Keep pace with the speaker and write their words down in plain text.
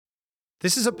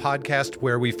This is a podcast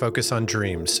where we focus on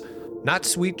dreams. Not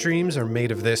Sweet Dreams are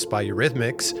Made of This by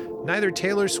Eurythmics. Neither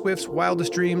Taylor Swift's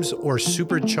Wildest Dreams or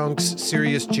Superchunk's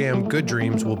Serious Jam Good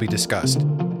Dreams will be discussed.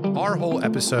 Our whole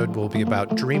episode will be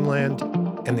about Dreamland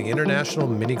and the International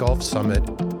Mini Golf Summit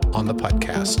on the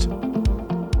podcast.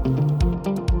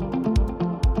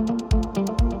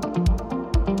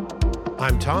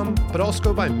 I'm Tom, but also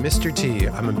go by Mr. T.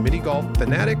 I'm a mini golf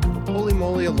fanatic, Holy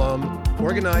Moly alum,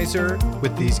 organizer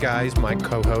with these guys, my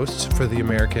co-hosts for the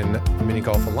American Mini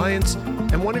Golf Alliance,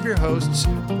 and one of your hosts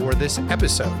for this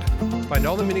episode. Find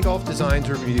all the mini golf designs,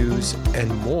 reviews,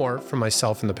 and more from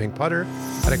myself and the Pink Putter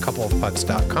at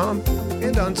acoupleofputts.com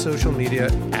and on social media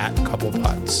at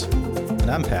coupleputts.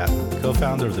 And I'm Pat,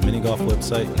 co-founder of the mini golf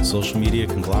website and social media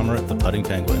conglomerate, The Putting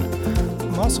Penguin.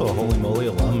 I'm also a Holy Moly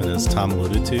alum, and as Tom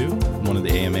alluded to, one of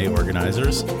the AMA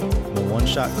organizers. I'm a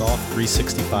one-shot golf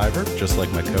 365er, just like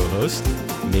my co-host.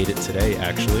 Made it today,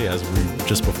 actually, as we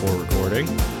just before recording.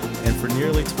 And for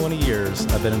nearly 20 years,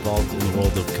 I've been involved in the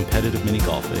world of competitive mini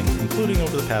golfing, including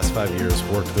over the past 5 years,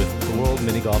 worked with the World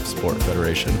Mini Golf Sport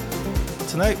Federation.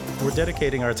 Tonight, we're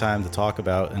dedicating our time to talk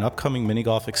about an upcoming mini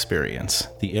golf experience,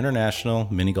 the International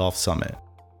Mini Golf Summit,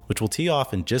 which will tee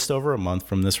off in just over a month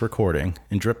from this recording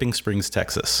in Dripping Springs,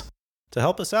 Texas. To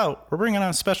help us out, we're bringing on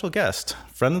a special guest,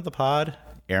 friend of the pod,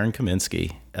 Aaron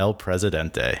Kaminsky, El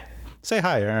Presidente. Say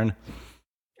hi, Aaron.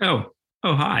 Oh,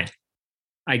 hi.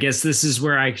 I guess this is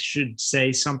where I should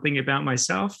say something about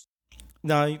myself.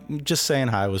 No, just saying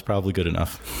hi was probably good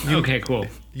enough. Okay, cool.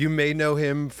 You may know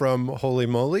him from Holy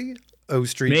Moly, O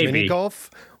Street Maybe. Mini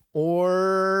Golf,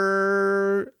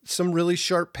 or some really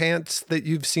sharp pants that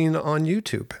you've seen on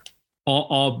YouTube.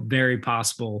 All very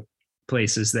possible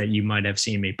places that you might have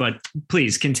seen me, but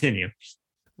please continue.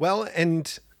 Well,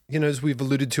 and as we've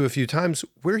alluded to a few times,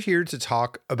 we're here to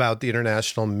talk about the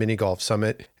International Mini Golf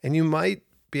Summit, and you might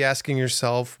be asking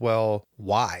yourself, well,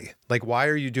 why? Like, why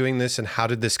are you doing this and how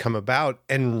did this come about?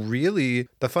 And really,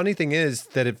 the funny thing is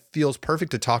that it feels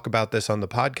perfect to talk about this on the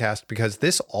podcast because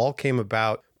this all came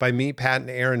about by me, Pat, and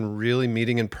Aaron really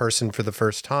meeting in person for the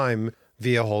first time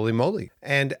via Holy Moly.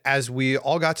 And as we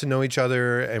all got to know each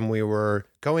other and we were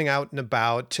going out and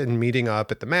about and meeting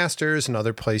up at the Masters and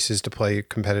other places to play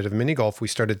competitive mini golf, we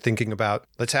started thinking about,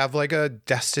 let's have like a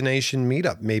destination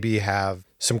meetup, maybe have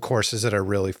some courses that are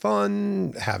really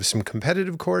fun, have some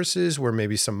competitive courses where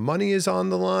maybe some money is on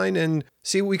the line and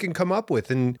see what we can come up with.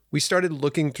 And we started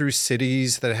looking through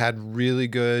cities that had really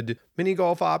good mini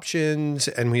golf options.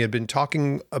 And we had been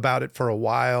talking about it for a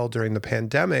while during the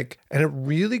pandemic. And it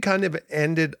really kind of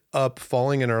ended up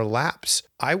falling in our laps.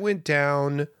 I went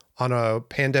down on a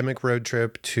pandemic road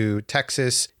trip to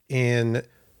Texas in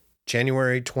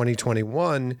January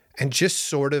 2021 and just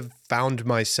sort of found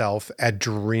myself at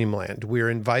Dreamland. We were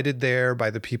invited there by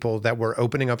the people that were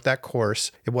opening up that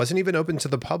course. It wasn't even open to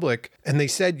the public. And they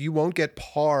said, you won't get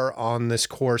par on this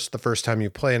course the first time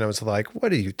you play. And I was like,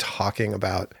 what are you talking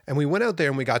about? And we went out there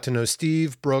and we got to know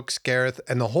Steve, Brooks, Gareth,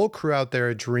 and the whole crew out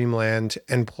there at Dreamland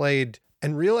and played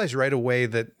and realized right away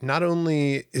that not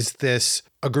only is this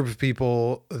a group of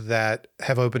people that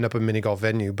have opened up a mini golf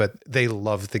venue, but they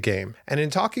love the game. And in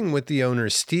talking with the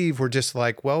owner, Steve, we're just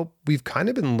like, well, we've kind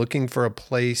of been looking for a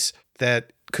place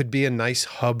that could be a nice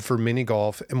hub for mini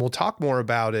golf. And we'll talk more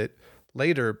about it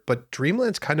later, but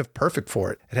Dreamland's kind of perfect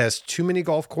for it. It has 2 mini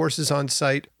golf courses on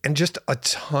site and just a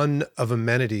ton of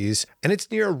amenities. And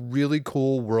it's near a really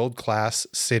cool world-class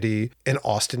city in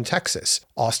Austin, Texas.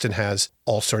 Austin has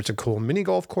all sorts of cool mini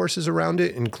golf courses around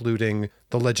it, including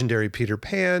the legendary Peter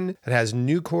Pan. It has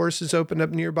new courses opened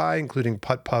up nearby, including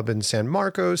Putt Pub in San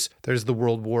Marcos. There's the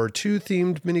World War II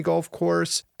themed mini golf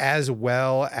course, as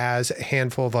well as a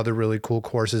handful of other really cool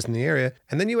courses in the area.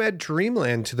 And then you add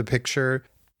Dreamland to the picture,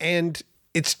 and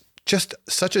it's just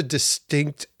such a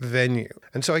distinct venue.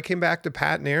 And so I came back to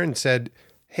Pat and Aaron and said,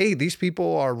 hey, these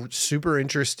people are super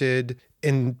interested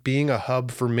in being a hub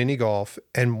for mini golf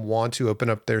and want to open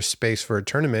up their space for a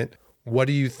tournament. What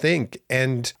do you think?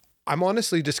 And I'm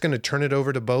honestly just going to turn it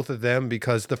over to both of them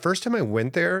because the first time I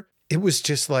went there, it was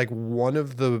just like one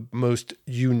of the most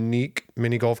unique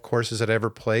mini golf courses I'd ever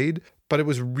played, but it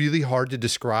was really hard to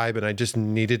describe and I just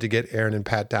needed to get Aaron and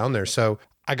Pat down there. So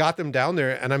I got them down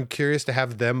there and I'm curious to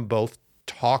have them both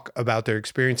talk about their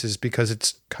experiences because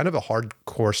it's kind of a hard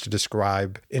course to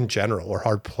describe in general or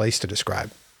hard place to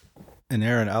describe. And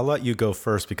Aaron, I'll let you go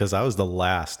first because I was the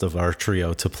last of our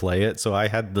trio to play it. So I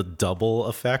had the double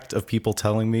effect of people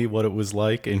telling me what it was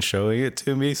like and showing it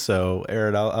to me. So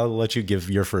Aaron, I'll let you give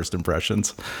your first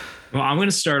impressions. Well, I'm going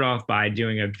to start off by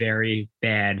doing a very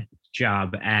bad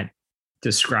job at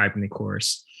describing the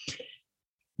course.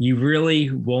 You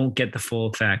really won't get the full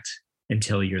effect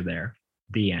until you're there.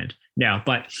 The end. No,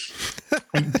 but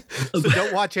so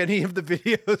don't watch any of the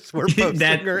videos we're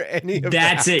posting or any of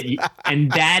that's that. it.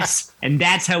 And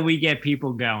that's how we get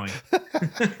people going.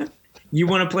 You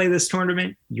want to play this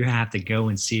tournament? You have to go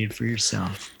and see it for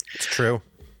yourself. It's true.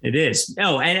 It is.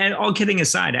 No, and all kidding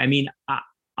aside, I mean,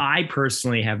 I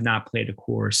personally have not played a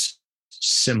course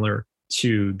similar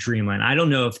to Dreamland. I don't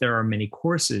know if there are many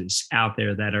courses out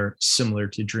there that are similar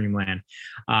to Dreamland.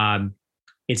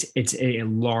 It's a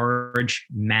large,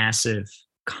 massive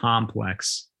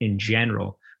complex in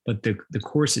general, but the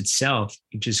course itself,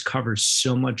 it just covers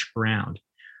so much ground.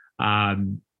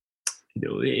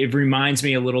 It reminds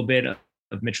me a little bit of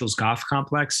Mitchell's Golf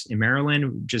Complex in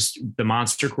Maryland, just the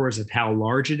monster course of how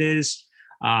large it is.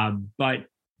 But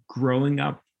growing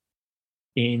up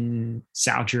in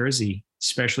South Jersey,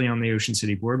 especially on the Ocean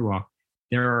City Boardwalk,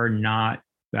 there are not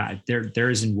there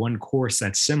isn't one course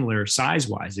that's similar size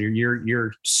wise.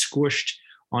 You're squished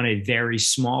on a very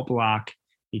small block.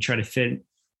 You try to fit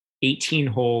 18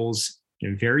 holes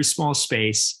in a very small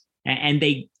space, and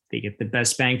they get the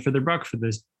best bang for their buck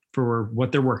for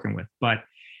what they're working with. But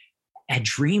at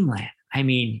Dreamland, I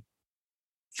mean,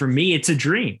 for me, it's a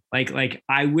dream. Like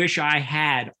I wish I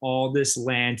had all this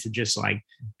land to just like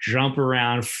jump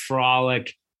around,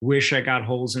 frolic. Wish I got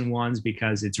holes in ones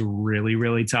because it's really,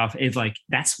 really tough. It's like,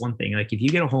 that's one thing. Like if you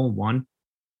get a hole in one,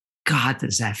 God,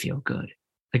 does that feel good?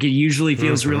 Like it usually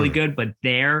feels really good, but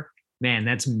there, man,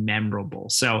 that's memorable.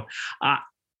 So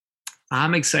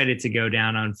I'm excited to go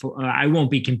down on, I won't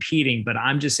be competing, but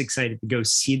I'm just excited to go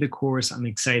see the course. I'm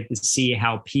excited to see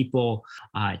how people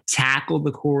tackle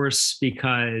the course,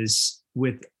 because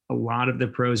with a lot of the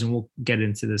pros, and we'll get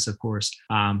into this, of course,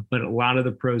 but a lot of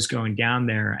the pros going down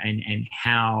there and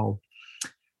how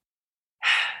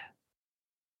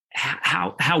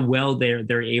well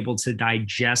they're able to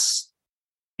digest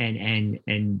and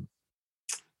I'm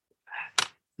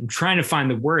trying to find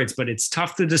the words, but it's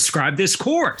tough to describe this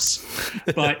course.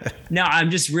 But no, I'm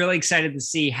just really excited to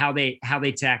see how they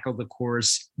tackle the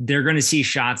course. They're going to see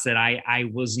shots that I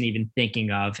wasn't even thinking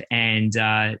of, and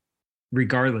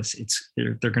regardless,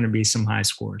 they're going to be some high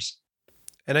scores.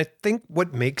 And I think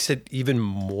what makes it even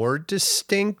more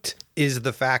distinct is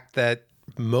the fact that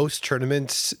most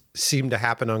tournaments seem to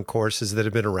happen on courses that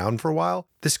have been around for a while.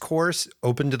 This course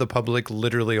opened to the public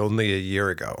literally only a year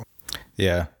ago.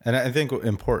 Yeah. And I think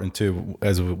important too,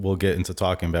 as we'll get into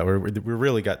talking about, we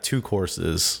really got two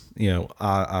courses,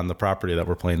 on the property that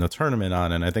we're playing the tournament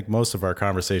on. And I think most of our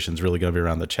conversation is really going to be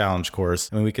around the challenge course.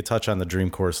 I mean, we could touch on the dream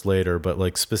course later, but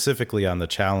like specifically on the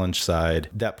challenge side,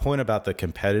 that point about the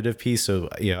competitive piece. So,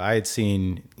 I had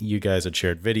seen you guys had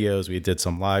shared videos. We did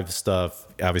some live stuff.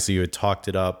 Obviously you had talked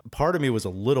it up. Part of me was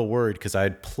a little worried because I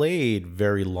had played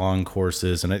very long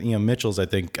courses, and Mitchell's, I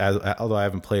think, although I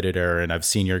haven't played it, Aaron, I've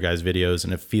seen your guys' videos,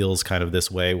 and it feels kind of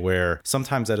this way where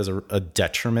sometimes that is a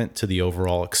detriment to the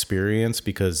overall experience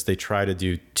because they try to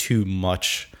do too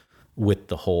much with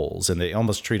the holes and they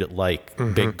almost treat it like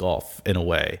big golf in a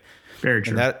way. Very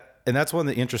true. And that's one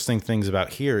of the interesting things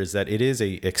about here is that it is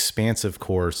a expansive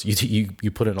course.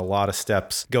 You put in a lot of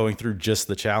steps going through just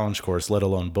the challenge course, let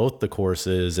alone both the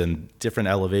courses, and different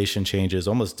elevation changes,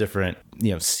 almost different,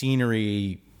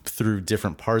 scenery through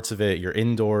different parts of it. You're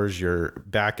indoors, you're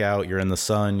back out, you're in the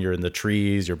sun, you're in the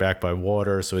trees, you're back by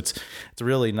water. So it's a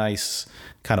really nice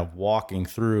kind of walking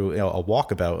through, a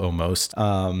walkabout almost.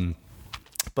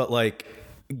 But like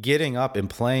getting up and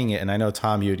playing it, and I know,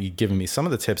 Tom, you'd given me some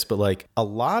of the tips, but like a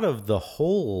lot of the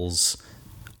holes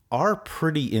are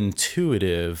pretty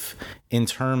intuitive in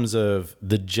terms of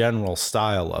the general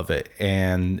style of it.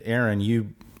 And Aaron,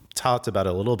 you talked about it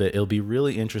a little bit. It'll be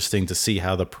really interesting to see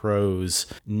how the pros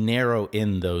narrow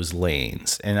in those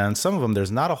lanes. And on some of them, there's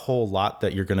not a whole lot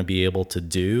that you're going to be able to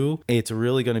do. It's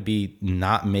really going to be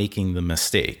not making the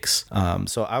mistakes.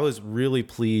 So I was really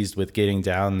pleased with getting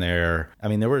down there. I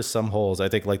mean, there were some holes, I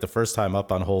think like the first time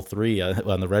up on hole 3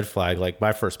 on the red flag, like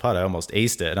my first putt, I almost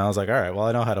aced it. And I was like, all right, well,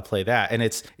 I know how to play that. And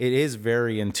it is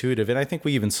very intuitive. And I think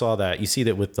we even saw that. You see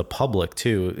that with the public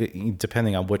too,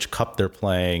 depending on which cup they're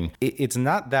playing. It's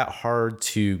not that hard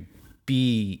to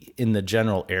be in the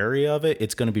general area of it.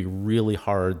 It's going to be really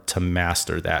hard to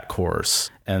master that course.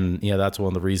 And that's one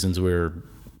of the reasons we're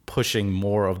pushing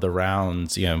more of the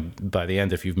rounds. By the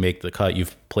end, if you make the cut,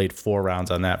 you've played 4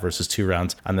 rounds on that versus 2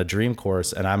 rounds on the Dream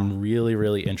Course. And I'm really,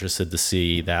 really interested to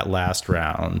see that last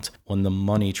round when the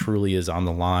money truly is on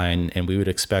the line. And we would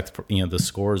expect, the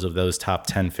scores of those top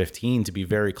 10, 15 to be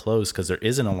very close because there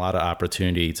isn't a lot of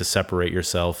opportunity to separate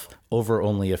yourself over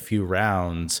only a few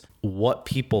rounds. What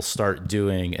people start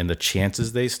doing and the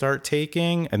chances they start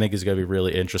taking, I think is going to be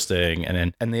really interesting.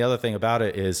 And the other thing about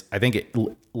it is I think it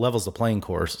levels the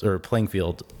playing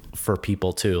field for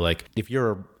people too. Like if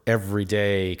you're a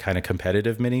everyday kind of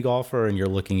competitive mini golfer and you're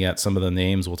looking at some of the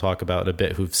names we'll talk about in a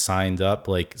bit who've signed up,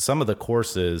 like some of the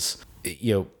courses,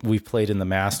 we've played in the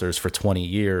Masters for 20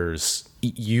 years.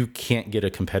 You can't get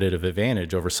a competitive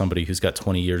advantage over somebody who's got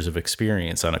 20 years of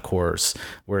experience on a course.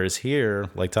 Whereas here,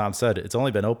 like Tom said, it's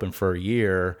only been open for a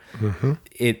year.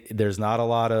 Mm-hmm. There's not a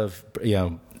lot of,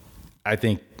 I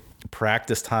think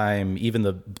practice time. Even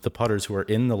the putters who are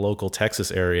in the local Texas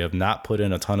area have not put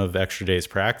in a ton of extra days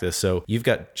practice. So you've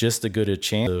got just as good a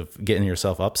chance of getting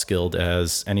yourself upskilled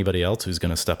as anybody else who's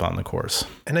going to step on the course.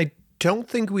 And I don't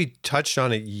think we touched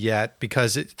on it yet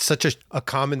because it's such a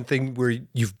common thing where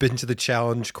you've been to the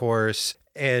challenge course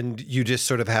and you just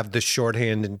sort of have the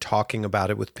shorthand and talking about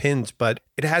it with pins, but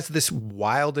it has this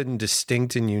wild and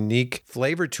distinct and unique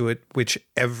flavor to it, which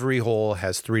every hole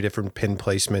has 3 different pin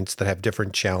placements that have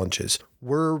different challenges.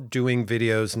 We're doing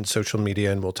videos and social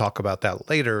media, and we'll talk about that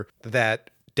later, that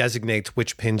designates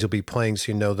which pins you'll be playing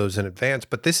so you know those in advance,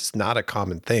 but this is not a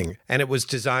common thing. And it was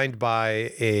designed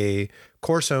by a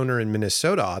course owner in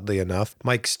Minnesota, oddly enough,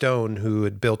 Mike Stone, who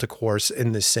had built a course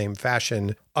in this same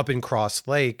fashion up in Cross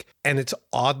Lake. And it's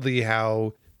oddly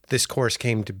how this course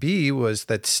came to be was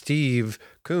that Steve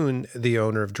Kuhn, the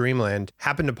owner of Dreamland,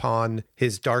 happened upon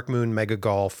his Dark Moon Mega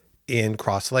Golf in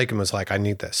Cross Lake and was like, I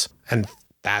need this. And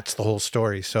that's the whole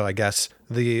story. So I guess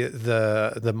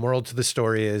the moral to the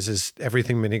story is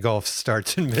everything mini golf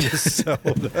starts in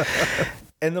Minnesota.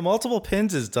 And the multiple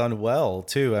pins is done well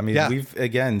too. I mean, we've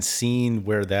again seen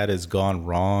where that has gone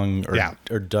wrong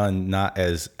or done not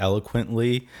as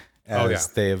eloquently as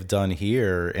they have done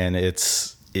here. And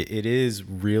it is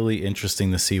really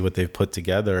interesting to see what they've put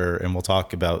together. And we'll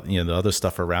talk about, the other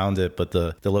stuff around it, but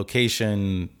the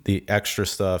location, the extra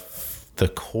stuff, the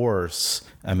course.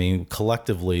 I mean,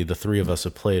 collectively, the 3 of us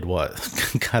have played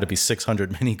got to be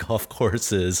 600 mini golf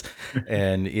courses.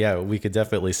 And we could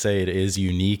definitely say it is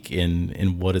unique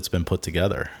in what it's been put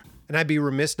together. And I'd be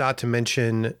remiss not to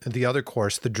mention the other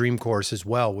course, the Dream Course as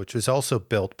well, which was also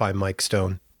built by Mike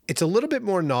Stone. It's a little bit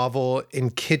more novel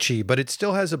and kitschy, but it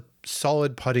still has a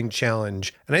solid putting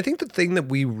challenge. And I think the thing that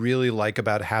we really like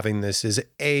about having this is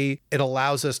it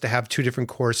allows us to have 2 different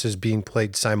courses being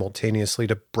played simultaneously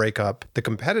to break up the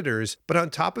competitors. But on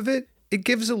top of it, it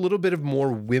gives a little bit of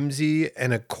more whimsy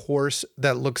and a course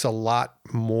that looks a lot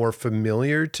more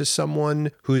familiar to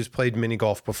someone who's played mini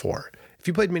golf before. If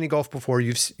you played mini golf before,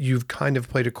 you've kind of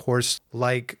played a course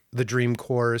like the Dream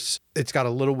Course. It's got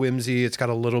a little whimsy. It's got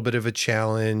a little bit of a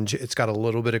challenge. It's got a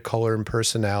little bit of color and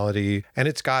personality, and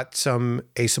it's got some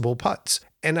aceable putts.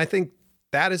 And I think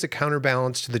that is a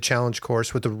counterbalance to the challenge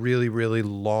course with a really, really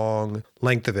long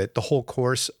length of it. The whole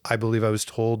course, I believe I was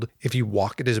told, if you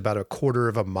walk it, is about a quarter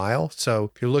of a mile. So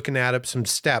if you're looking at some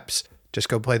steps, just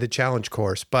go play the challenge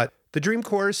course. But the Dream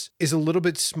Course is a little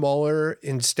bit smaller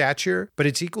in stature, but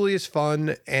it's equally as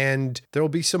fun. And there'll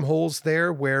be some holes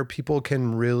there where people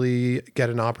can really get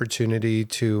an opportunity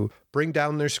to bring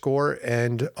down their score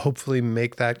and hopefully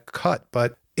make that cut.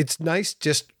 But it's nice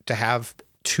just to have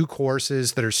 2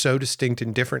 courses that are so distinct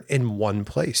and different in one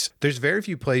place. There's very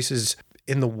few places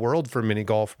in the world for mini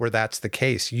golf where that's the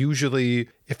case. Usually,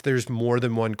 if there's more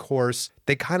than one course,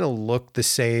 they kind of look the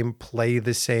same, play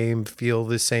the same, feel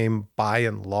the same by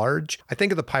and large. I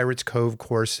think of the Pirates Cove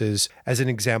courses as an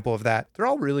example of that. They're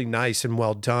all really nice and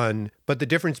well done, but the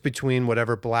difference between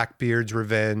whatever Blackbeard's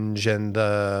Revenge and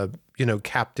the,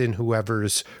 Captain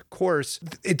whoever's course,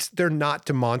 they're not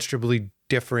demonstrably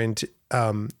different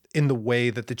in the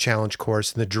way that the challenge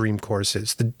course and the Dream Course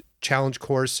is. The challenge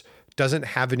course doesn't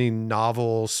have any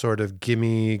novel sort of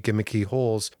gimmicky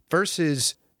holes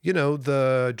versus,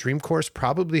 the Dream Course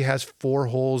probably has 4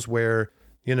 holes where,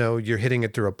 you're hitting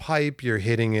it through a pipe, you're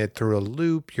hitting it through a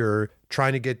loop, you're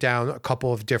trying to get down a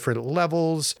couple of different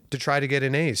levels to try to get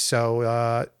an ace.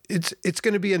 So it's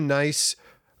going to be a nice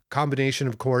combination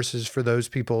of courses for those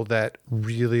people that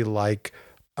really like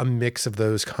a mix of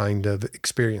those kind of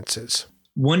experiences.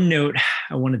 One note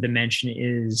I wanted to mention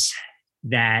is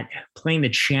that playing the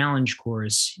challenge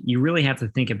course, you really have to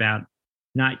think about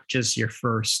not just your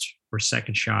first or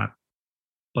second shot,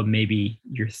 but maybe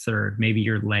your third, maybe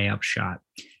your layup shot,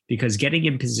 because getting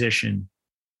in position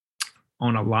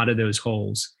on a lot of those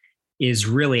holes is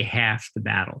really half the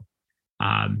battle.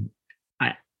 Um,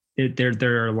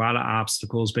 there are a lot of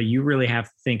obstacles, but you really have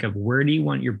to think of where do you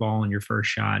want your ball in your first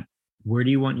shot? Where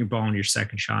do you want your ball in your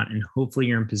second shot? And hopefully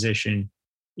you're in position,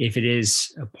 if it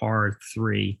is a par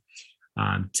 3,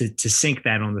 to sink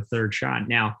that on the third shot.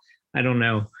 Now, I don't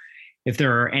know if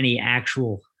there are any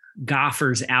actual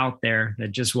golfers out there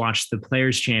that just watch the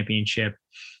Players Championship,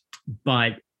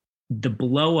 but the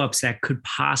blow-ups that could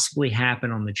possibly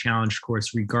happen on the challenge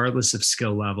course, regardless of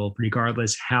skill level,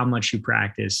 regardless how much you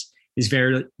practice, is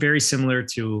very, very similar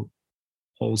to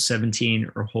hole 17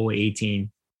 or hole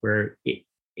 18, where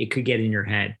it could get in your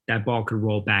head. That ball could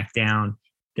roll back down.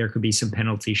 There could be some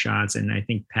penalty shots. And I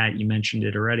think, Pat, you mentioned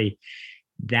it already.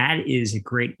 That is a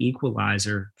great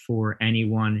equalizer for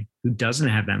anyone who doesn't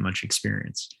have that much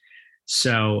experience.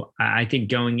 So I think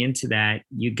going into that,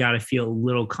 you got to feel a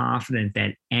little confident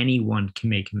that anyone can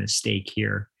make a mistake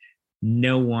here.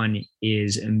 No one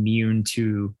is immune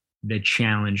to the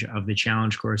challenge of the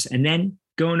challenge course. And then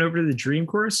going over to the dream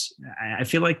course, I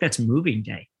feel like that's moving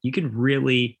day. You can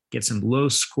really get some low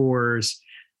scores,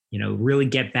 really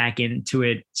get back into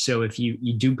it. So if you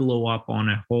do blow up on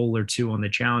a hole or two on the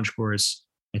challenge course,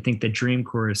 I think the dream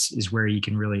course is where you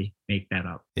can really make that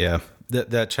up. Yeah.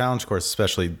 That challenge course,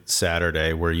 especially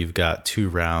Saturday, where you've got 2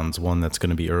 rounds, one that's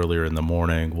going to be earlier in the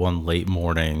morning, one late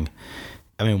morning.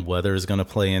 I mean, weather is going to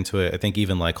play into it. I think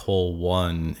even like hole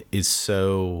 1 is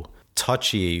so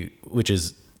touchy, which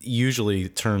is usually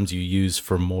terms you use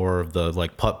for more of the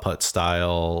like putt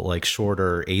style, like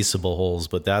shorter aceable holes.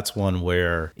 But that's one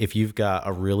where if you've got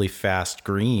a really fast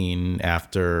green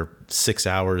after 6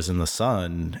 hours in the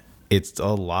sun, it's a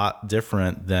lot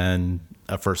different than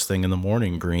a first thing in the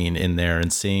morning green in there,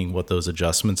 and seeing what those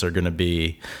adjustments are going to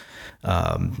be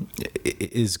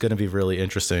is going to be really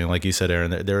interesting. Like you said,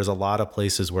 Aaron, there's a lot of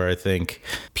places where I think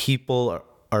people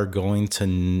are going to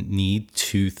need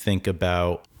to think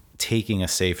about taking a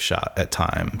safe shot at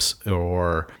times,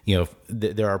 or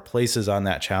there are places on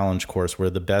that challenge course where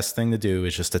the best thing to do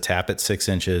is just to tap it 6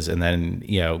 inches and then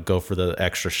go for the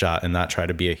extra shot and not try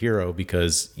to be a hero,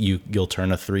 because you'll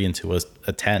turn a 3 into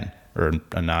a 10 or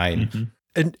a 9. Mm-hmm.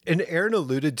 And Aaron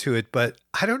alluded to it, but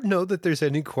I don't know that there's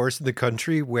any course in the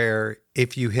country where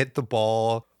if you hit the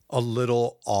ball a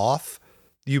little off,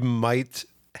 you might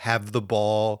have the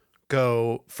ball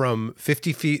go from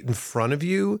 50 feet in front of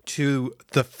you to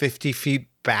the 50 feet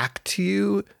back to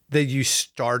you that you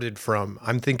started from.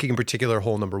 I'm thinking in particular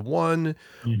hole number 1,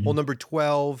 hole number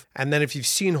 12. And then if you've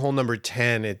seen hole number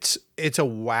 10, it's a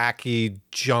wacky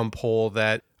jump hole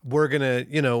that we're going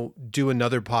to, do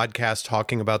another podcast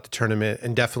talking about the tournament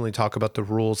and definitely talk about the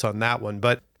rules on that one.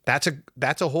 But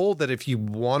that's a hole that if you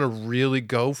want to really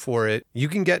go for it, you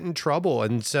can get in trouble.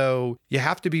 And so you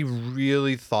have to be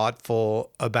really thoughtful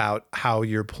about how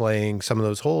you're playing some of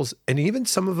those holes. And even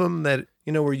some of them that,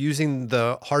 we're using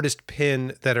the hardest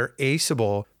pin that are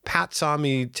aceable. Pat saw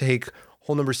me take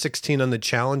hole number 16 on the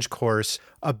challenge course,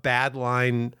 a bad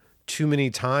line too many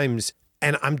times.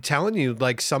 And I'm telling you,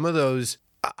 like some of those,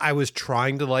 I was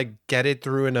trying to like get it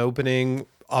through an opening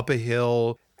up a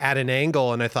hill at an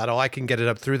angle, and I thought, I can get it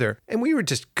up through there. And we were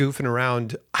just goofing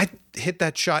around. I hit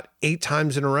that shot 8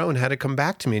 times in a row and had it come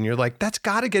back to me. And you're like, that's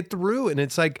got to get through. And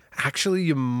it's like, actually,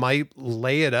 you might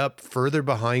lay it up further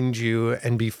behind you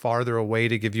and be farther away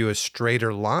to give you a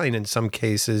straighter line in some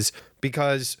cases,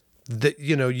 because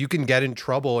you can get in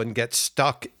trouble and get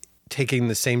stuck taking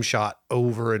the same shot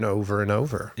over and over and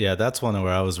over. Yeah, that's one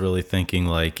where I was really thinking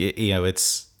like,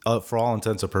 it's for all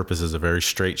intents and purposes a very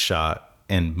straight shot.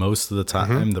 And most of the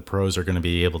time, the pros are going to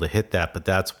be able to hit that. But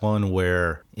that's one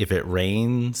where if it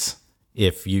rains,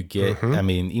 if you get, I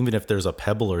mean, even if there's a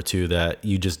pebble or two that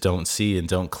you just don't see and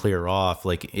don't clear off,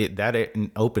 like that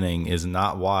opening is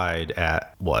not wide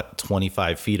at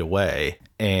 25 feet away.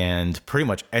 And pretty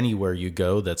much anywhere you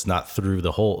go that's not through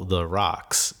the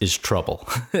rocks is trouble.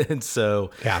 And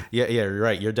so, yeah, you're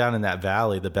right. You're down in that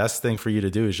valley. The best thing for you to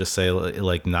do is just say,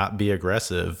 like, not be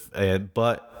aggressive.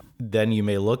 But then you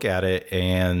may look at it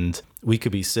and we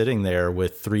could be sitting there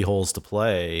with 3 holes to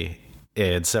play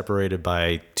and separated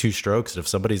by 2 strokes. And if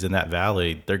somebody's in that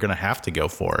valley, they're going to have to go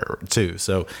for it too.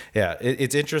 So yeah,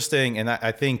 it's interesting. And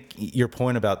I think your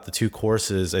point about the 2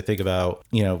 courses, I think about,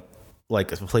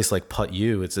 like a place like Putt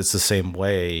U, it's the same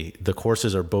way. The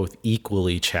courses are both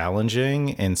equally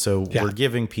challenging. And so we're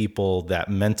giving people that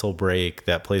mental break,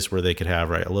 that place where they could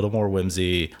have a little more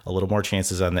whimsy, a little more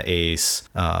chances on the ace.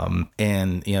 And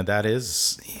that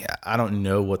is, I don't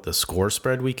know what the score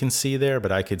spread we can see there,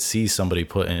 but I could see somebody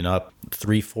putting up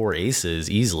 3-4 aces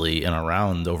easily in a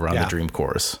round over on the dream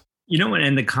course.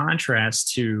 And the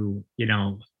contrast to,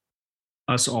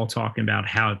 us all talking about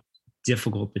how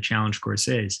difficult the challenge course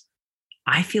is.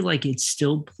 I feel like it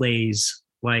still plays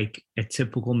like a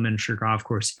typical miniature golf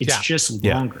course. It's just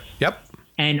longer. Yep.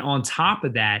 And on top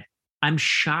of that, I'm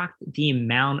shocked at the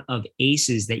amount of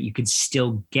aces that you could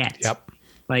still get. Yep.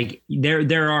 Like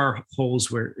there are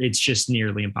holes where it's just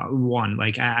nearly impossible. One,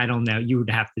 like I don't know, you would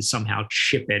have to somehow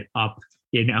chip it up,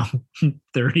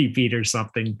 30 feet or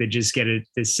something to just get it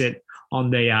to sit on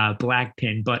the black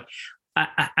pin. But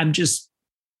I'm just,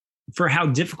 for how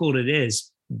difficult it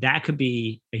is, that could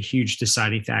be a huge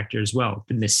deciding factor as well.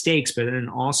 The mistakes, but then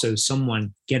also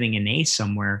someone getting an ace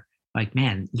somewhere, like,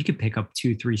 man, you could pick up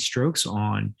 2-3 strokes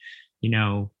on,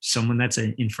 someone that's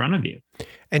in front of you.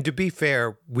 And to be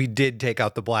fair, we did take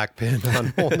out the black pin on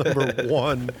hole number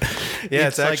 1. Yeah,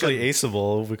 it's actually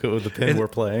aceable with the pin we're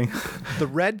playing. The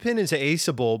red pin is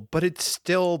aceable, but it's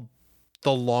still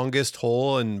the longest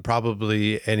hole in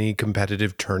probably any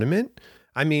competitive tournament.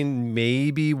 I mean,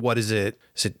 maybe, what is it?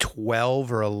 Is it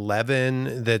 12 or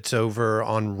 11 that's over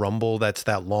on Rumble? That's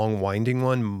that long winding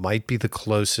one. Might be the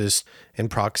closest in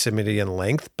proximity and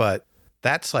length, but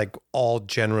that's like all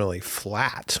generally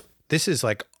flat. This is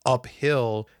like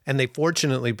uphill, and they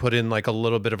fortunately put in like a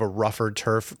little bit of a rougher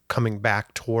turf coming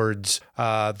back towards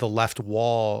the left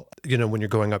wall, when you're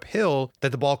going uphill,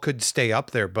 that the ball could stay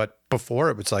up there. But before,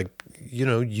 it was like,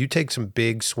 you take some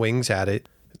big swings at it,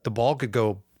 the ball could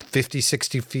go 50,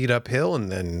 60 feet uphill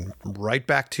and then right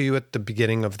back to you at the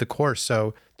beginning of the course.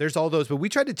 So there's all those, but we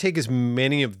tried to take as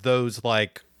many of those,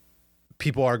 like,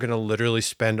 people are going to literally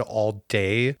spend all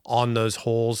day on those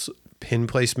holes, pin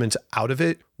placements out of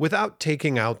it, without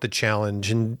taking out the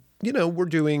challenge. And, we're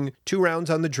doing 2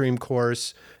 rounds on the Dream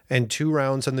course and 2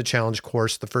 rounds on the challenge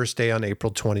course the first day on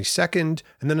April 22nd.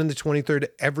 And then on the 23rd,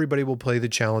 everybody will play the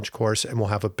challenge course and we'll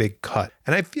have a big cut.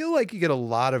 And I feel like you get a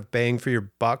lot of bang for your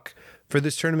buck for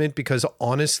this tournament, because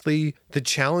honestly, the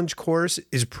challenge course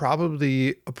is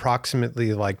probably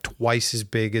approximately like twice as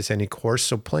big as any course.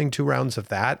 So playing 2 rounds of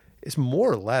that is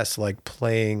more or less like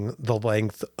playing the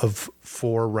length of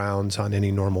 4 rounds on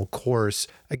any normal course.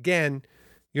 Again,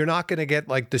 you're not going to get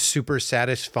like the super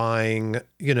satisfying,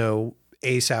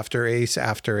 ace after ace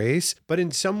after ace. But in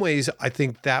some ways, I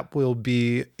think that will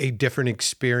be a different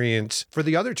experience for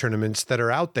the other tournaments that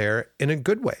are out there in a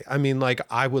good way. I mean, like,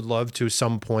 I would love to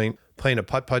some point playing a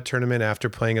putt-putt tournament after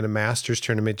playing in a Masters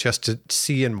tournament, just to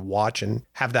see and watch and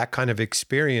have that kind of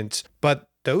experience. But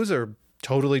those are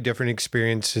totally different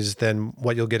experiences than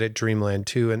what you'll get at Dreamland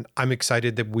 2. And I'm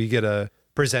excited that we get to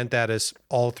present that, as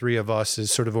all 3 of us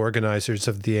as sort of organizers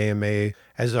of the AMA,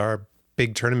 as our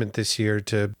big tournament this year,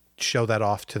 to show that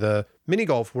off to the mini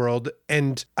golf world.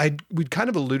 And we'd kind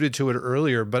of alluded to it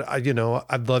earlier, but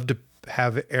I'd love to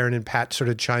have Aaron and Pat sort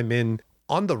of chime in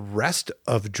on the rest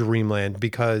of Dreamland,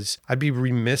 because I'd be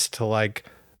remiss to like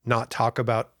not talk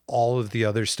about all of the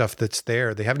other stuff that's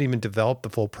there. They haven't even developed the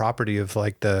full property of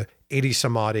like the 80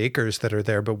 some odd acres that are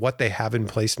there, but what they have in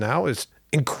place now is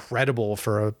incredible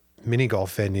for a mini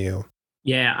golf venue.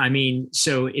 Yeah, I mean,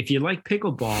 so if you like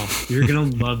pickleball, you're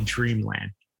going to love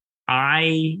Dreamland.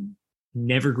 I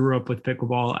never grew up with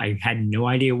pickleball. I had no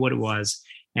idea what it was.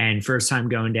 And first time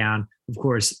going down, of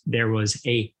course, there was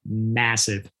a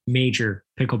massive, major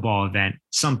pickleball event,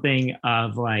 something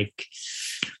of like,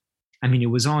 I mean, it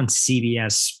was on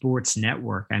CBS Sports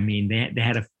Network. I mean, they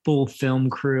had a full film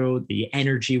crew. The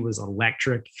energy was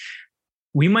electric.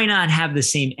 We might not have the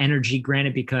same energy,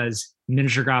 granted, because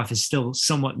miniature golf is still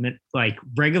somewhat like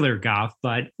regular golf,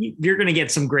 but you're going to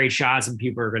get some great shots and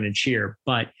people are going to cheer.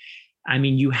 But I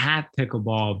mean, you have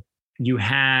pickleball, you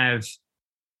have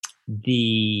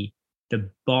the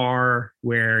bar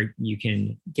where you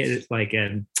can get like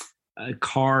a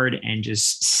card and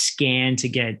just scan to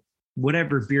get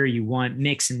whatever beer you want,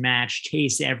 mix and match,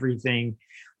 taste everything.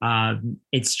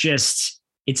 It's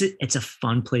a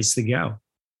fun place to go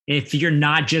if you're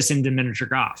not just into miniature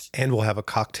golf. And we'll have a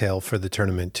cocktail for the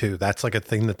tournament too. That's like a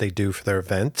thing that they do for their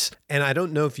events. And I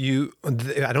don't know if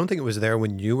I don't think it was there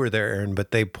when you were there, Aaron,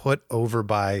 but they put over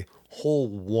by hole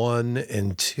 1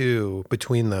 and 2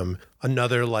 between them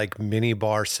another like mini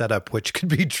bar setup, which could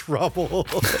be trouble.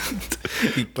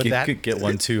 But you could get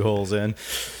 1-2 holes in.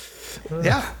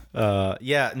 Yeah.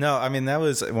 No, I mean, that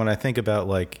was when I think about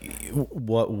like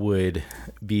what would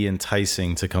be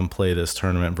enticing to come play this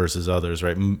tournament versus others,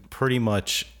 right? Pretty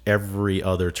much every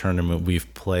other tournament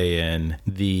we've played in,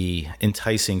 the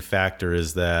enticing factor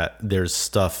is that there's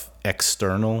stuff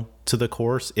external to the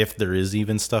course, if there is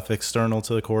even stuff external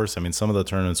to the course. I mean, some of the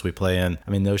tournaments we play in,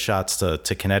 I mean, no shots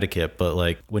to Connecticut, but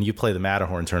like when you play the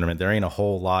Matterhorn tournament, there ain't a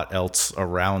whole lot else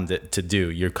around it to do.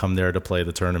 You come there to play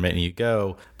the tournament and you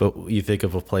go. But you think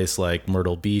of a place like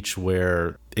Myrtle Beach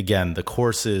where again, the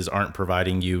courses aren't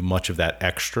providing you much of that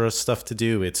extra stuff to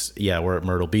do. It's, we're at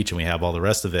Myrtle Beach and we have all the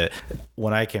rest of it.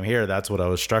 When I came here, that's what I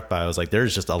was struck by. I was like,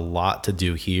 there's just a lot to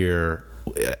do here,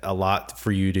 a lot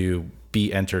for you to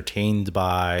be entertained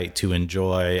by, to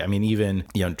enjoy. I mean, even,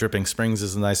 Dripping Springs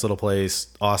is a nice little place.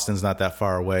 Austin's not that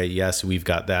far away. Yes, we've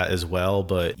got that as well,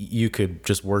 but you could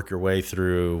just work your way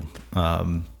through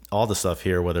all the stuff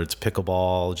here, whether it's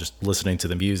pickleball, just listening to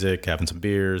the music, having some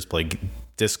beers, play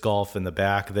disc golf in the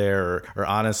back there, or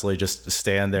honestly just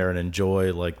stand there and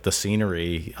enjoy like the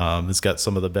scenery. It's got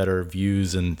some of the better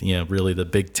views, and really the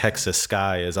big Texas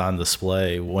sky is on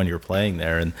display when you're playing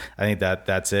there. And I think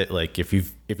that's it. Like if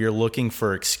you're looking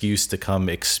for excuse to come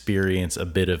experience a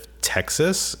bit of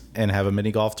Texas and have a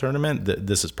mini golf tournament,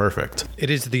 this is perfect. It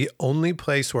is the only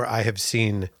place where I have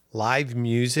seen live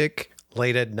music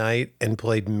late at night and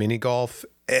played mini golf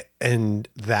and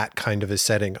that kind of a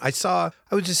setting. I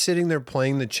was just sitting there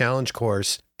playing the challenge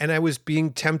course, and I was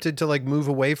being tempted to like move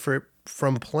away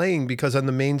from playing, because on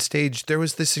the main stage there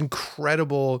was this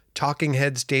incredible Talking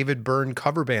Heads David Byrne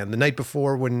cover band. The night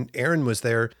before, when Aaron was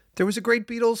there was a great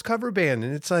Beatles cover band,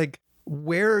 and it's like,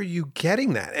 where are you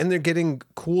getting that? And they're getting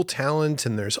cool talent,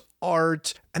 and there's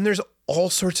art, and there's all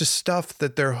sorts of stuff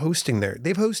that they're hosting there.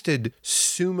 They've hosted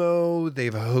sumo,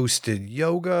 they've hosted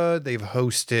yoga, they've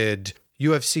hosted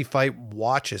UFC fight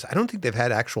watches. I don't think they've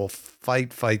had actual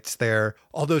fights there,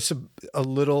 although a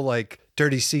little like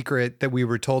dirty secret that we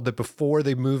were told that before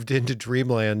they moved into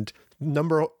Dreamland,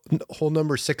 hole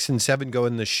number 6 and 7 go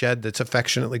in the shed that's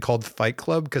affectionately called Fight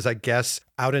Club, because I guess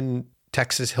out in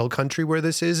Texas Hill Country where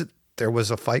this is, there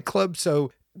was a fight club.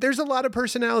 So there's a lot of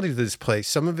personality to this place.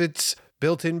 Some of it's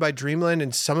built in by Dreamland,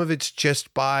 and some of it's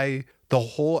just by the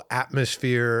whole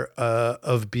atmosphere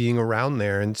of being around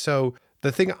there. And so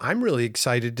the thing I'm really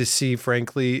excited to see,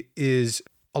 frankly, is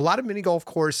a lot of mini golf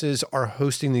courses are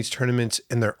hosting these tournaments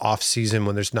in their off season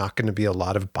when there's not going to be a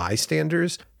lot of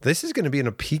bystanders. This is going to be in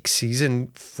a peak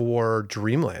season for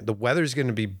Dreamland. The weather's going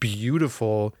to be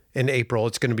beautiful in April.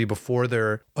 It's going to be before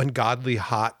their ungodly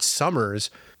hot summers.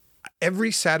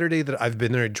 Every Saturday that I've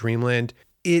been there at Dreamland,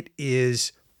 it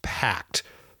is packed.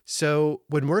 So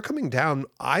when we're coming down,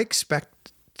 I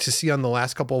expect to see on the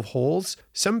last couple of holes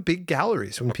some big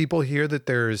galleries. When people hear that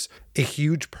there's a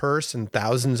huge purse and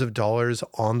thousands of dollars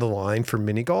on the line for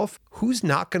mini golf, who's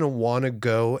not going to want to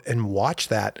go and watch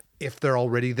that if they're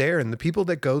already there? And the people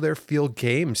that go there feel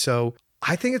game. So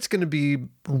I think it's going to be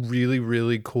really,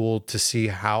 really cool to see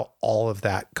how all of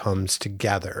that comes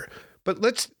together. But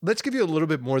let's give you a little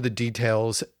bit more of the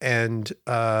details and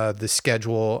the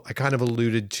schedule. I kind of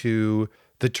alluded to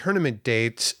the tournament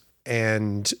dates,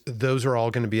 and those are all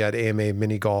going to be at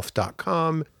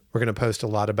amaminigolf.com. We're going to post a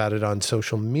lot about it on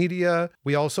social media.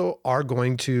 We also are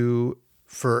going to,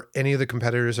 for any of the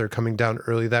competitors that are coming down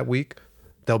early that week,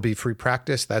 there'll be free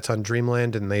practice. That's on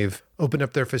Dreamland, and they've opened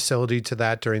up their facility to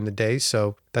that during the day.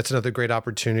 So that's another great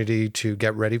opportunity to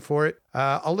get ready for it.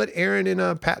 I'll let Aaron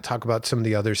and Pat talk about some of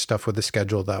the other stuff with the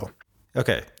schedule, though.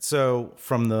 Okay, so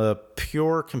from the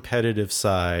pure competitive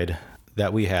side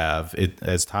that we have,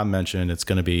 as Tom mentioned, it's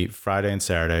going to be Friday and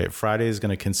Saturday. Friday is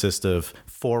going to consist of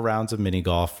 4 rounds of mini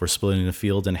golf. We're splitting the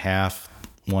field in half.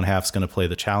 One half's going to play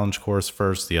the challenge course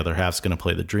first. The other half's going to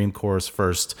play the dream course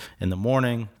first in the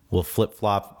morning. We'll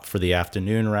flip-flop for the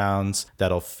afternoon rounds.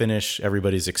 That'll finish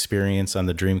everybody's experience on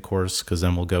the dream course, because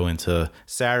then we'll go into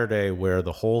Saturday where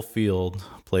the whole field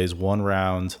plays 1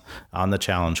 round on the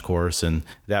challenge course. And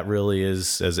that really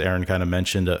is, as Aaron kind of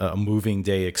mentioned, a moving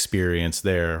day experience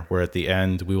there, where at the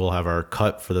end we will have our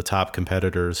cut for the top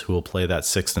competitors who will play that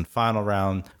 6th and final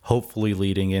round, hopefully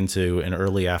leading into an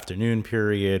early afternoon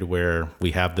period where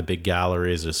we have the big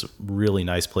galleries. There's really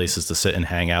nice places to sit and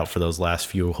hang out for those last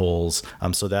few holes.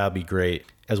 So that'll be great.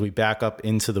 As we back up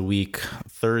into the week,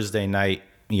 Thursday night,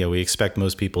 we expect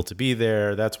most people to be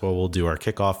there. That's where we'll do our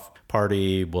kickoff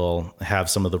party. We'll have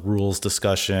some of the rules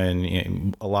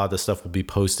discussion. A lot of the stuff will be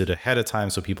posted ahead of time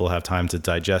so people have time to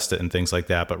digest it and things like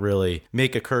that, but really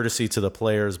make a courtesy to the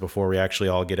players before we actually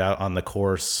all get out on the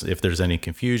course. If there's any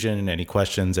confusion, any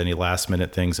questions, any last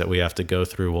minute things that we have to go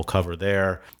through, we'll cover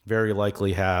there. Very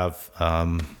likely have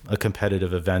a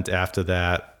competitive event after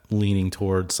that, leaning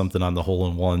towards something on the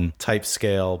hole-in-one type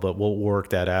scale, but we'll work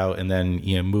that out. And then,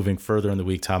 moving further in the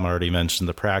week, Tom already mentioned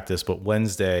the practice, but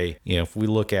Wednesday, if we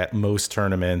look at most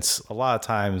tournaments, a lot of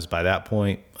times by that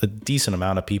point, a decent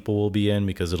amount of people will be in,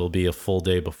 because it'll be a full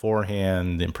day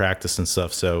beforehand in practice and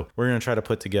stuff. So we're going to try to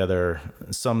put together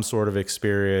some sort of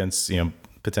experience,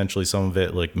 potentially some of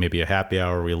it like maybe a happy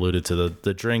hour. We alluded to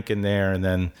the drink in there, and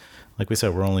then, like we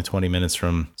said, we're only 20 minutes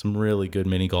from some really good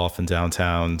mini golf in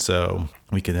downtown. So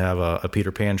we could have a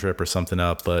Peter Pan trip or something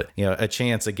up, but a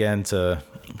chance again to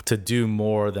do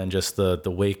more than just the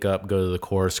wake up, go to the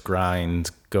course,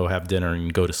 grind, go have dinner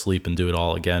and go to sleep and do it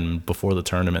all again before the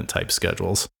tournament type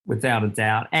schedules. Without a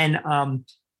doubt. And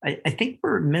I think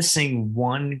we're missing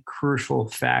one crucial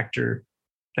factor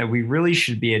that we really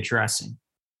should be addressing.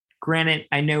 Granted,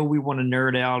 I know we want to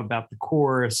nerd out about the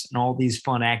course and all these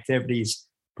fun activities,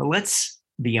 but let's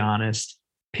be honest.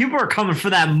 People are coming for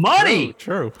that money.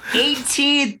 True.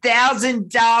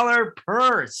 $18,000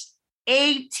 purse.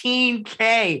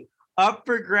 $18K up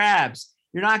for grabs.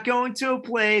 You're not going to a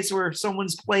place where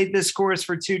someone's played this course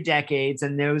for 2 decades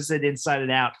and knows it inside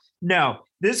and out. No,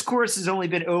 this course has only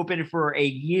been open for a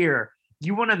year.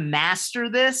 You want to master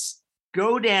this?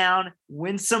 Go down,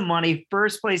 win some money.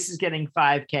 First place is getting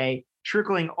 $5K,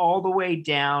 trickling all the way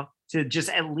down to just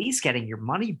at least getting your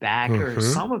money back or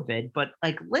some of it. But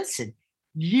listen,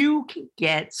 you can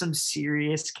get some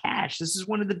serious cash. This is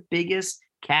one of the biggest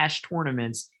cash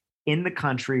tournaments in the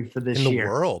country for this year. In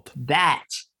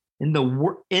the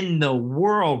world. In the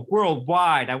world,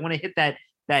 worldwide. I want to hit that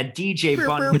DJ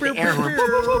button with the air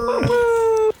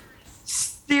horn.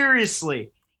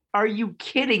 Seriously. Are you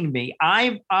kidding me?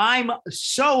 I'm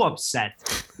so upset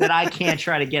that I can't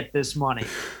try to get this money.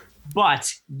 But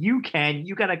you can.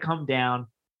 You got to come down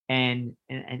and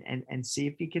see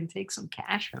if you can take some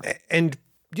cash home. And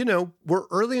we're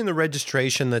early in the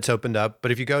registration that's opened up,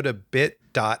 but if you go to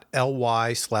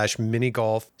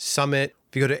bit.ly/minigolf summit,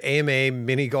 if you go to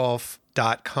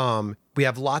amaminigolf.com, we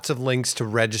have lots of links to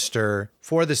register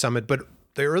for the summit. But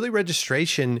the early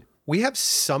registration, we have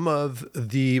some of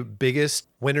the biggest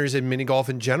winners in mini golf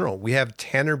in general. We have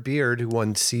Tanner Beard, who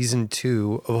won season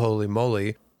 2 of Holy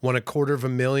Moly, won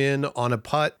 $250,000 on a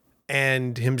putt,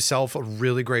 and himself a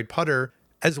really great putter,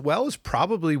 as well as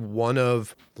probably one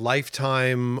of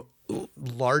lifetime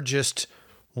largest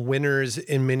winners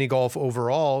in mini golf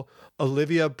overall,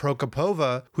 Olivia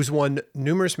Prokopova, who's won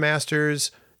numerous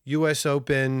Masters, US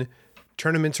Open,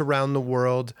 tournaments around the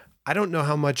world. I don't know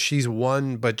how much she's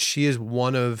won, but she is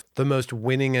one of the most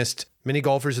winningest mini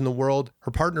golfers in the world.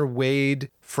 Her partner, Wade,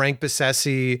 Frank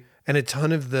Bessesi, and a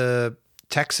ton of the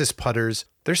Texas putters.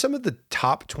 They're some of the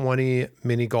top 20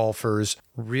 mini golfers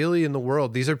really in the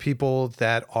world. These are people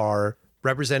that are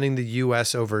representing the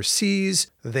U.S. overseas.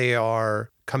 They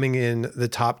are coming in the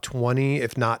top 20,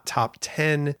 if not top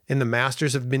 10 in the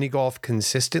Masters of mini golf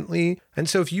consistently. And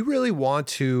so if you really want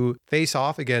to face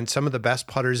off against some of the best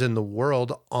putters in the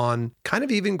world on kind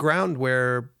of even ground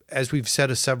where, as we've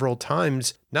said several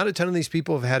times, not a ton of these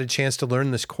people have had a chance to learn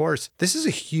this course, this is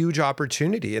a huge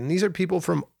opportunity. And these are people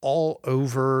from all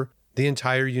over the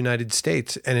entire United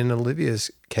States. And in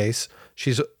Olivia's case,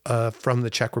 she's from the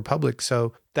Czech Republic.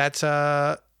 So that's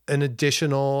an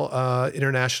additional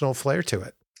international flair to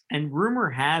it. And rumor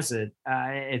has it,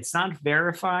 it's not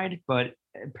verified, but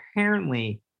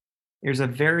apparently there's a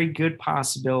very good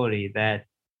possibility that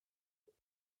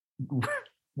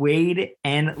Wade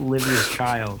and Olivia's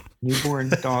child,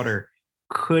 newborn daughter,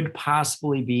 could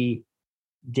possibly be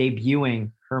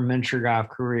debuting her miniature golf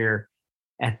career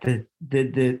at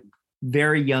the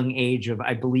very young age of,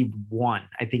 I believe, 1.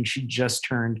 I think she just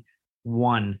turned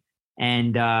 1.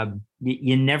 And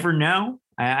you never know.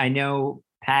 I know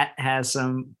Pat has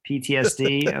some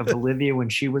PTSD of Olivia when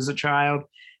she was a child.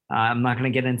 I'm not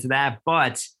going to get into that.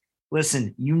 But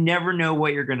listen, you never know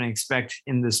what you're going to expect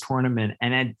in this tournament.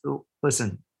 And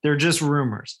listen, they're just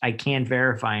rumors. I can't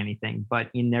verify anything,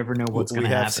 but you never know what's going to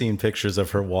happen. We have seen pictures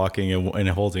of her walking and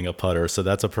holding a putter, so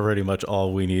that's pretty much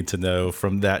all we need to know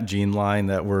from that gene line.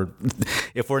 That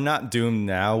if we're not doomed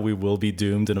now, we will be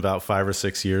doomed in about 5 or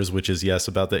 6 years, which is, yes,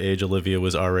 about the age Olivia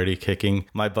was already kicking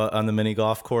my butt on the mini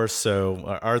golf course.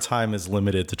 So our time is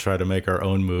limited to try to make our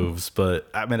own moves. But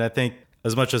I mean, I think,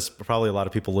 as much as probably a lot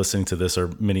of people listening to this are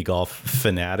mini golf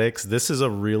fanatics, this is a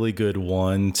really good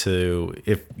one to,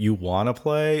 if you want to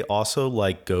play, also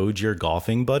goad your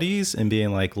golfing buddies and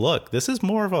being like, look, this is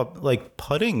more of a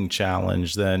putting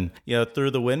challenge than, through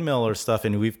the windmill or stuff.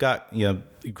 And we've got,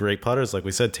 great putters. Like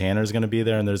we said, Tanner's going to be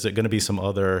there, and there's going to be some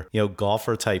other,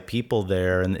 golfer type people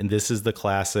there. And this is the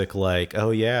classic, oh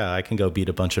yeah, I can go beat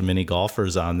a bunch of mini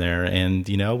golfers on there. And,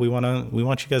 we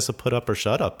want you guys to put up or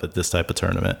shut up at this type of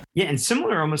tournament. Yeah. And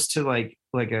similar almost to like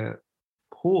a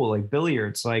pool, like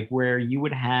billiards, where you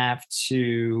would have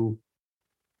to,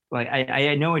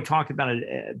 I know I talked about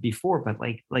it before, but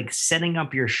like setting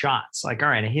up your shots, all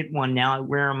right, I hit one, now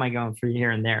where am I going for here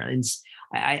and there? And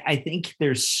I think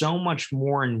there's so much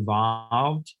more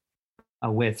involved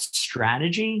with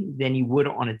strategy than you would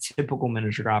on a typical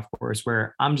miniature golf course,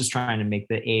 where I'm just trying to make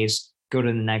the ace go to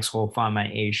the next hole, find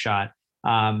my A shot.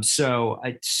 So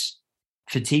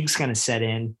fatigue's going to set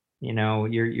in.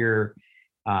 Your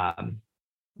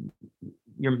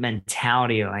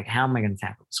mentality, like, how am I going to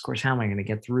tackle this course? How am I going to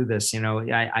get through this?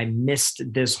 I missed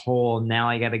this hole. Now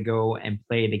I got to go and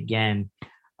play it again.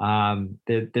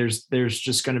 There's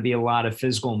just going to be a lot of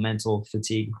physical and mental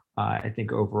fatigue, I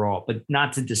think, overall, but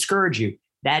not to discourage you.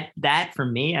 That for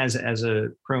me as a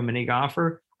pro mini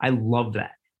golfer, I love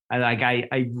that.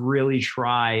 I really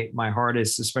try my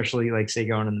hardest, especially like say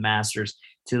going to the Masters,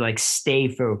 to like stay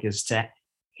focused, to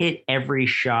hit every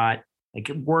shot, like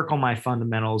work on my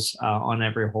fundamentals on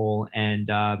every hole.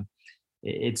 And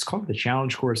it's called the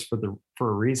challenge course for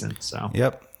a reason. So,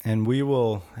 yep. And we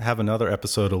will have another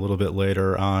episode a little bit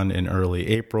later on in early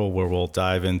April where we'll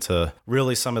dive into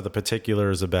really some of the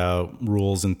particulars about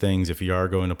rules and things. If you are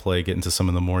going to play, get into some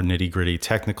of the more nitty gritty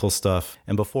technical stuff.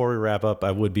 And before we wrap up,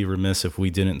 I would be remiss if we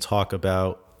didn't talk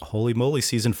about Holy Moly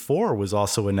Season 4 was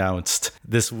also announced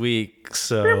this week.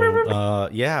 So,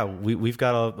 we've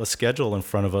got a schedule in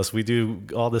front of us. We do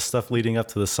all this stuff leading up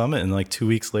to the summit, and like 2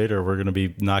 weeks later, we're going to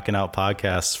be knocking out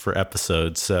podcasts for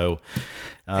episodes. So,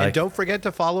 and don't forget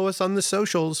to follow us on the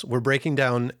socials. We're breaking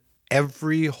down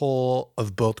every hole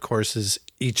of both courses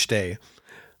each day.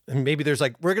 And maybe there's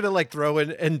like, we're going to like throw in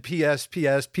NPS,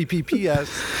 PS, PPPS,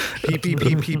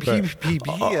 PPPPPPS.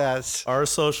 Our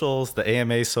socials, the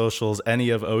AMA socials,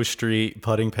 any of O Street,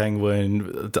 Putting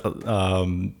Penguin,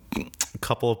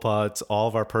 couple of putts, all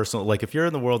of our personal, like if you're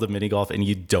in the world of mini golf and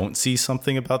you don't see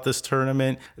something about this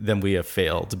tournament, then we have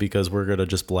failed because we're going to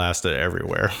just blast it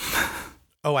everywhere.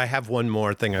 Oh, I have one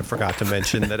more thing I forgot to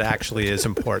mention that actually is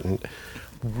important.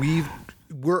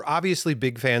 We're obviously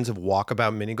big fans of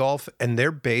Walkabout Mini Golf, and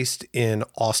they're based in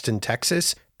Austin,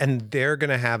 Texas, and they're going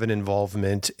to have an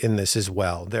involvement in this as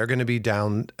well. They're going to be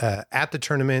down at the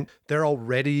tournament. They're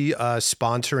already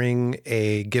sponsoring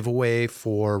a giveaway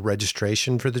for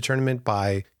registration for the tournament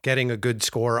by getting a good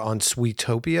score on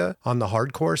Sweetopia on the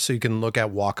hard course. So you can look at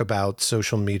Walkabout's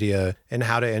social media and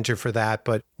how to enter for that.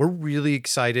 But we're really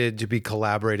excited to be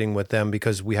collaborating with them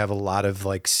because we have a lot of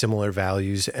like similar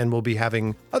values, and we'll be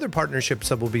having other partnerships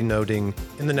that we'll be noting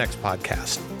in the next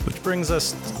podcast. Which brings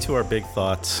us to our big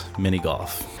thoughts, mini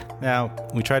golf. Now,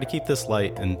 we try to keep this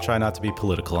light and try not to be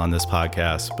political on this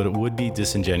podcast, but it would be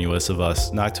disingenuous of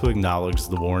us not to acknowledge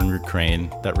the war in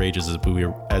Ukraine that rages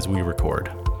as we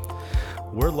record.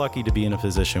 We're lucky to be in a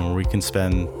position where we can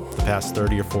spend the past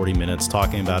 30 or 40 minutes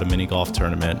talking about a mini golf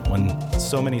tournament when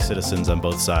so many citizens on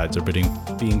both sides are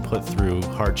being put through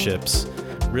hardships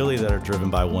really that are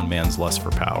driven by one man's lust for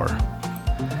power.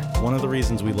 One of the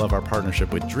reasons we love our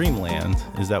partnership with Dreamland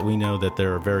is that we know that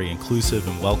they're a very inclusive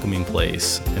and welcoming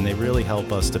place, and they really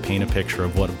help us to paint a picture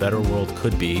of what a better world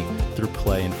could be through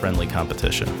play and friendly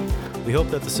competition. We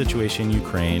hope that the situation in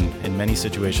Ukraine and many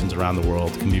situations around the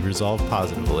world can be resolved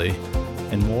positively,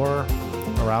 and more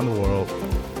around the world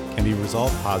can be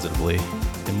resolved positively,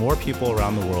 and more people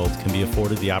around the world can be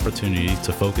afforded the opportunity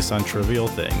to focus on trivial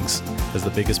things as the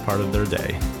biggest part of their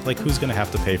day, like who's going to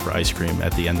have to pay for ice cream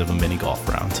at the end of a mini golf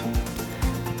round.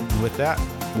 And with that,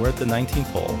 we're at the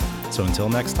 19th hole, so until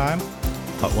next time,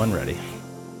 putt one ready.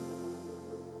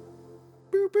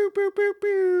 Boop, boop, boop, boop,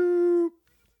 boop.